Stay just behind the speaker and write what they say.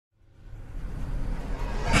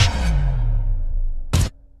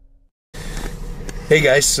Hey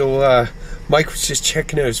guys, so Mike was just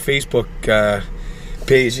checking out his Facebook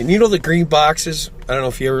page, and you know the green boxes? I don't know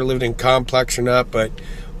if you ever lived in complex or not, but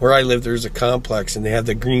where I live there's a complex and they have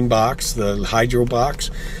the green box, the hydro box,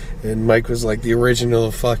 and Mike was like the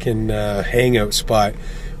original fucking hangout spot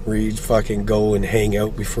where you'd fucking go and hang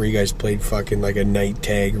out before you guys played fucking like a night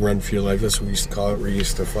tag, run for your life. That's what we used to call it. We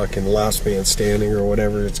used to fucking last man standing or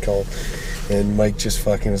whatever it's called. And Mike just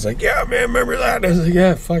fucking was like, yeah, man, remember that? And I was like,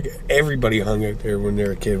 yeah, fuck it. Everybody hung out there when they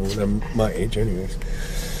were a kid, when I'm my age anyways.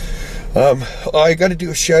 I got to do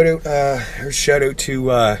a shout out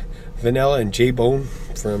to Vanilla and J-Bone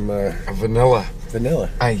from... Vanilla.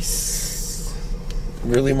 Ice.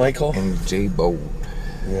 Really, Michael? And J-Bone.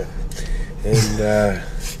 Yeah.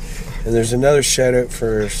 And there's another shout out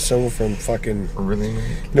for someone from fucking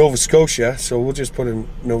Nova Scotia. So we'll just put a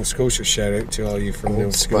Nova Scotia shout out to all you from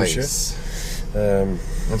Nova Scotia.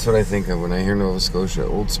 That's what I think of when I hear Nova Scotia.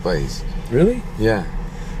 Old Spice. Really? Yeah.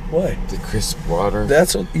 Why? The crisp water.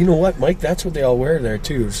 That's what, you know what, Mike? That's what they all wear there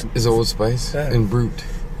too. Is Old Spice? Yeah. And Brute.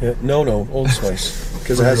 Yeah. No, Old Spice.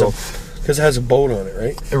 Because it has a boat on it,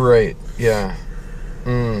 right? Right. Yeah.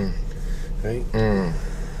 Right.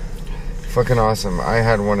 Fucking awesome. I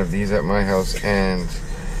had one of these at my house, and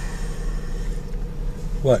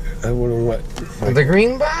what? I wouldn't what? Like, the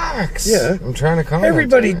green box. Yeah. I'm trying to comment.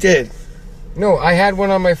 Everybody did. No, I had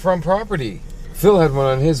one on my front property. Phil had one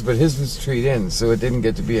on his, but his was treed in, so it didn't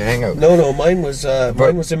get to be a hangout. No, mine was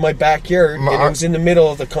in my backyard, and it was in the middle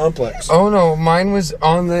of the complex. Oh no, mine was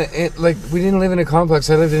on like we didn't live in a complex.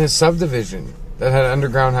 I lived in a subdivision that had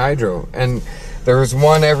underground hydro, and there was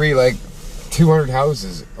one every like 200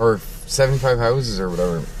 houses or 75 houses or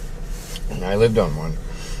whatever. And I lived on one.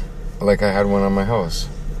 Like I had one on my house.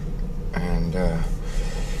 And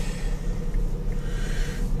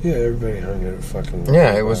yeah, everybody hung out fucking.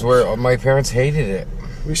 Yeah, it was where my parents hated it.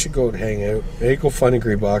 We should go and hang out. Hey, go find a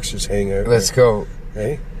green box, just hang out. Let's go.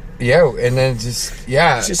 Hey? Yeah, and then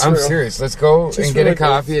I'm serious. Let's go and get a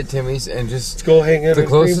coffee at Timmy's and just let's go hang out. The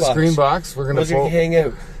closest green box. We're gonna hang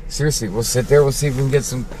out. Seriously, we'll sit there. We'll see if we can get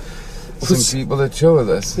some people to chill with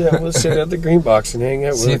us. Yeah, we'll sit at the green box and hang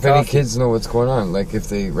out. See if any kids know what's going on. Like if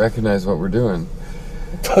they recognize what we're doing.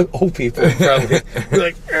 Old people probably. We're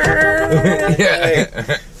like,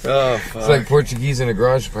 yeah. Oh, fuck. It's like Portuguese in a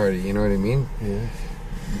garage party. You know what I mean?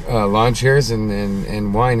 Yeah. Lawn chairs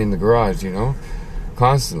and wine in the garage. You know,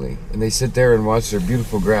 constantly, and they sit there and watch their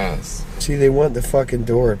beautiful grass. See, they want the fucking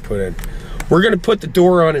door put in. We're gonna put the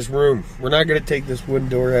door on his room. We're not gonna take this wooden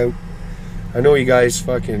door out. I know you guys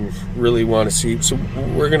fucking really want to see, so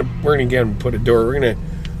we're gonna get him put a door. We're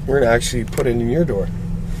gonna actually put it in your door.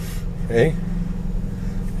 Hey,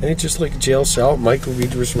 hey, just like a jail cell. Mike will be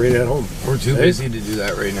just right at home. We're too busy to do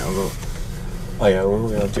that right now, though. Oh yeah,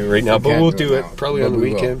 we'll do it right now, but we'll do it probably on the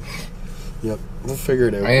weekend. Yep, we'll figure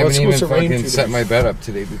it out. I haven't even fucking set my bed up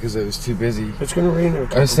today because I was too busy. It's gonna rain.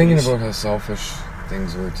 I was thinking about how selfish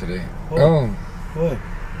things were today. Oh. What?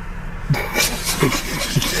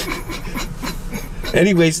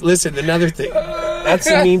 Anyways, listen, another thing. That's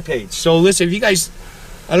the meme page. So listen, if you guys,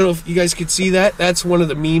 I don't know if you guys could see that. That's one of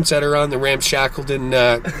the memes that are on the Ramshackleton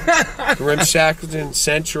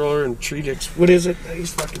Central and treedicks. What is it? I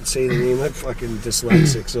just fucking say the name. I'm fucking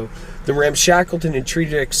dyslexic. So the Ramshackleton and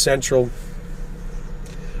treedicks Central,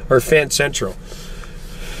 or Fan Central.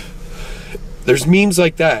 There's memes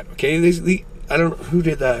like that, okay? I don't know who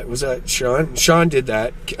did that. Was that Sean? Sean did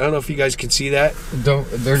that. I don't know if you guys can see that.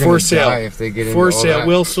 They're gonna die if they get into For sale. That.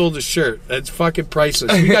 Will sold a shirt. That's fucking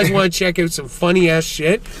priceless. If you guys want to check out some funny ass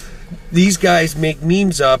shit, these guys make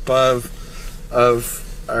memes up of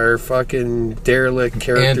our fucking derelict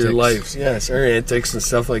character lives. Yes, our antics and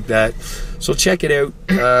stuff like that. So check it out.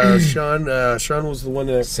 Sean was the one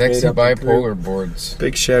that sexy made up bipolar boards.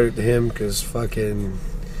 Big shout out to him because fucking.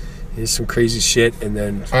 Here's some crazy shit, and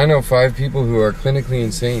then... I know 5 people who are clinically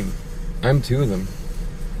insane. I'm 2 of them.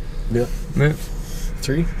 Yeah.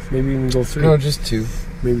 3? Maybe even go 3. No, just 2.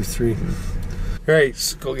 Maybe 3. Alright,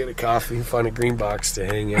 let's go get a coffee and find a green box to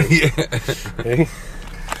hang out. Yeah. Okay?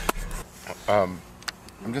 I'm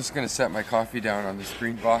just going to set my coffee down on this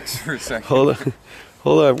green box for a second. Hold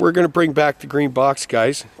on. We're going to bring back the green box,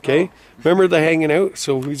 guys. Okay? Oh. Remember the hanging out?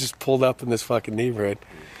 So we just pulled up in this fucking neighborhood.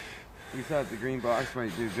 We thought the green box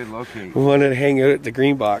might be a good locate. We wanted to hang out at the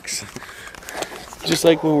green box. Just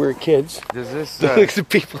like when we were kids. Does this... the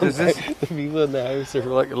people in the house are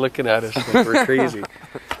like looking at us like we're crazy.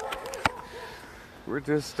 We're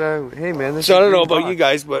just, hey man, this So I don't know about you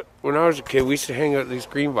guys, but when I was a kid, we used to hang out at these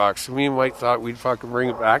green boxes. Me and Mike thought we'd fucking bring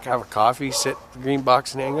it back, have a coffee, sit at the green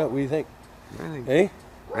box and hang out. What do you think?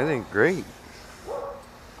 I think great.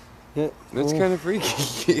 Yeah, That's kind of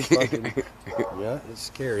freaky. fucking, yeah, it's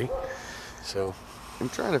scary. So I'm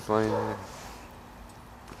trying to find.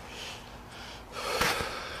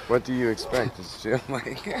 What do you expect? It's just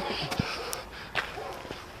like.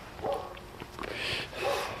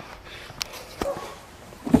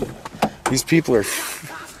 these people are.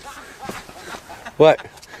 What?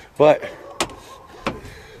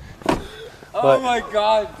 Oh my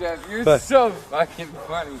God, Jeff, you're What? so fucking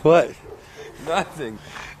funny. What? Nothing.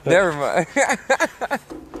 Never mind.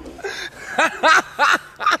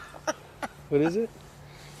 What is it?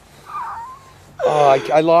 Oh,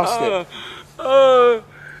 I lost it.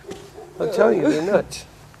 I'm telling you, they're nuts.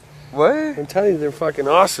 What? I'm telling you, they're fucking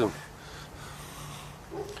awesome.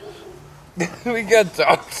 We got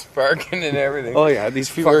dogs barking and everything. Oh yeah, these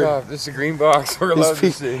people Fuck are. off. This is a green box. We're allowed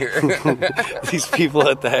to sit here. These people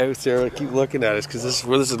at the house there keep looking at us because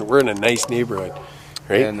we're in a nice neighborhood,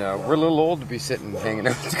 right? And we're a little old to be sitting hanging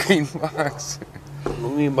out with the green box.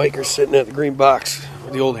 Me and Mike are sitting at the green box,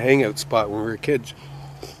 the old hangout spot when we were kids.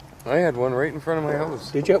 I had one right in front of my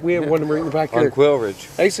house. Did you? We had one right in the back On here. Quill Ridge.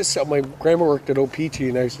 I used to sell. My grandma worked at O-Pee-Chee,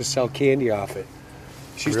 and I used to sell candy off it.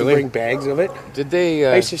 She used Really? to bring bags of it. Did they?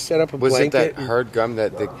 I used to set up a was blanket. it that hard gum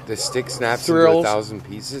that the stick snaps Thrills. into 1,000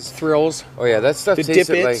 pieces? Thrills. Oh yeah, that stuff The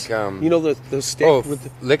tasted Dip-Its. like You know the stick oh, with the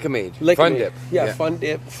Lickamade. Lickamade. Fun Dip. Yeah, Fun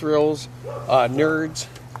Dip, Thrills, Nerds,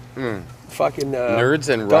 fucking Nerds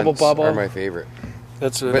and Double Runts Bubble are my favorite.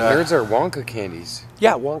 That's what. But Nerds are Wonka candies.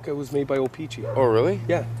 Yeah, Wonka was made by O-Pee-Chee. Oh really?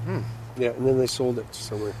 Yeah. Yeah, and then they sold it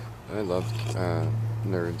somewhere. I love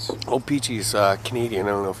Nerds. O-Pee-Chee's Canadian. I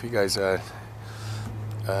don't know if you guys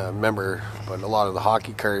remember, but a lot of the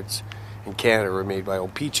hockey cards in Canada were made by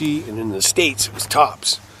O-Pee-Chee, and in the States it was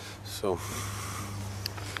Tops. So,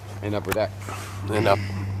 And Upper Deck. and up,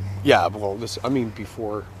 yeah. Well, this I mean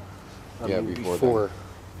before. Before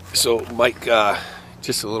So, Mike,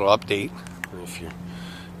 just a little update. If you're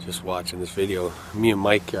just watching this video, me and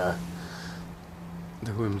Mike. The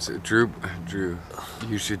Drew,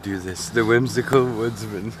 you should do this. The Whimsical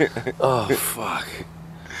Woodsman. Oh fuck!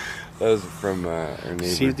 That was from our neighbor.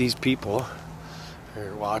 See these people.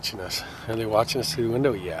 They're watching us. Are they watching us through the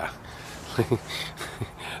window? Yeah.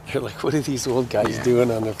 They're like, what are these old guys doing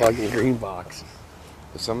on the fucking green box?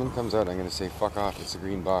 If someone comes out, I'm gonna say, "Fuck off! It's a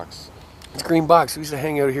green box." It's green box. We used to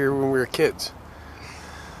hang out here when we were kids.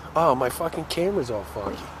 Oh, my fucking camera's all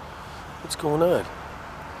foggy. What's going on?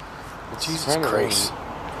 Jesus Christ.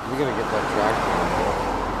 We're gonna get that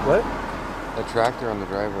tractor. What? That tractor on the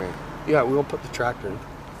driveway. Yeah, we'll put the tractor in.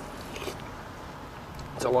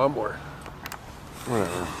 It's a lawnmower.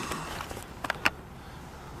 Whatever.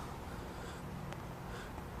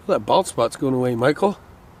 Well, that bald spot's going away, Michael.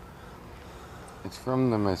 It's from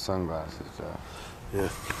my sunglasses. Yeah.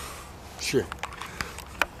 Sure.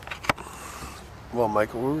 Well,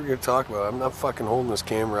 Michael, what were we going to talk about? I'm not fucking holding this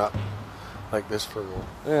camera up like this for a while.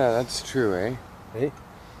 Yeah, that's true, eh? Hey?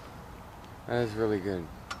 That is really good.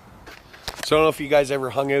 So I don't know if you guys ever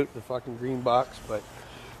hung out in the fucking green box, but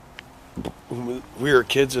when we were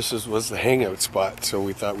kids, this was the hangout spot, so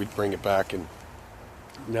we thought we'd bring it back, and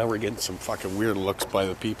now we're getting some fucking weird looks by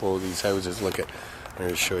the people of these houses. Look at, I'm going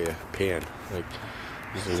to show you a pan. Like,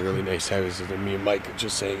 these are really nice houses, and me and Mike are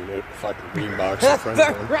just saying the fucking green box in front of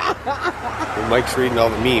them. And Mike's reading all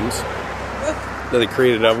the memes that they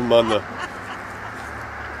created of them on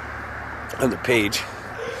the page.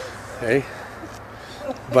 Okay?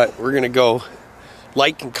 But we're gonna go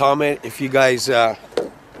like and comment if you guys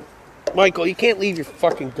Michael, you can't leave your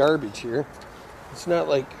fucking garbage here. It's not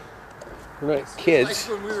like we're not kids.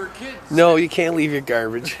 Like when we were kids. No, you can't leave your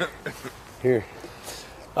garbage. Here.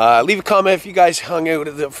 Leave a comment if you guys hung out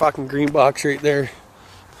at the fucking green box right there.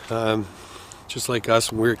 Just like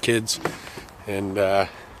us when we were kids. And we'll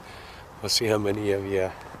see how many of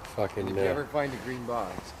you fucking If you ever find a green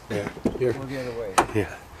box, yeah. Here. go the other way.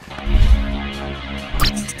 Yeah.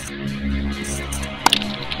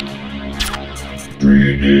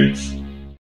 Treedicks.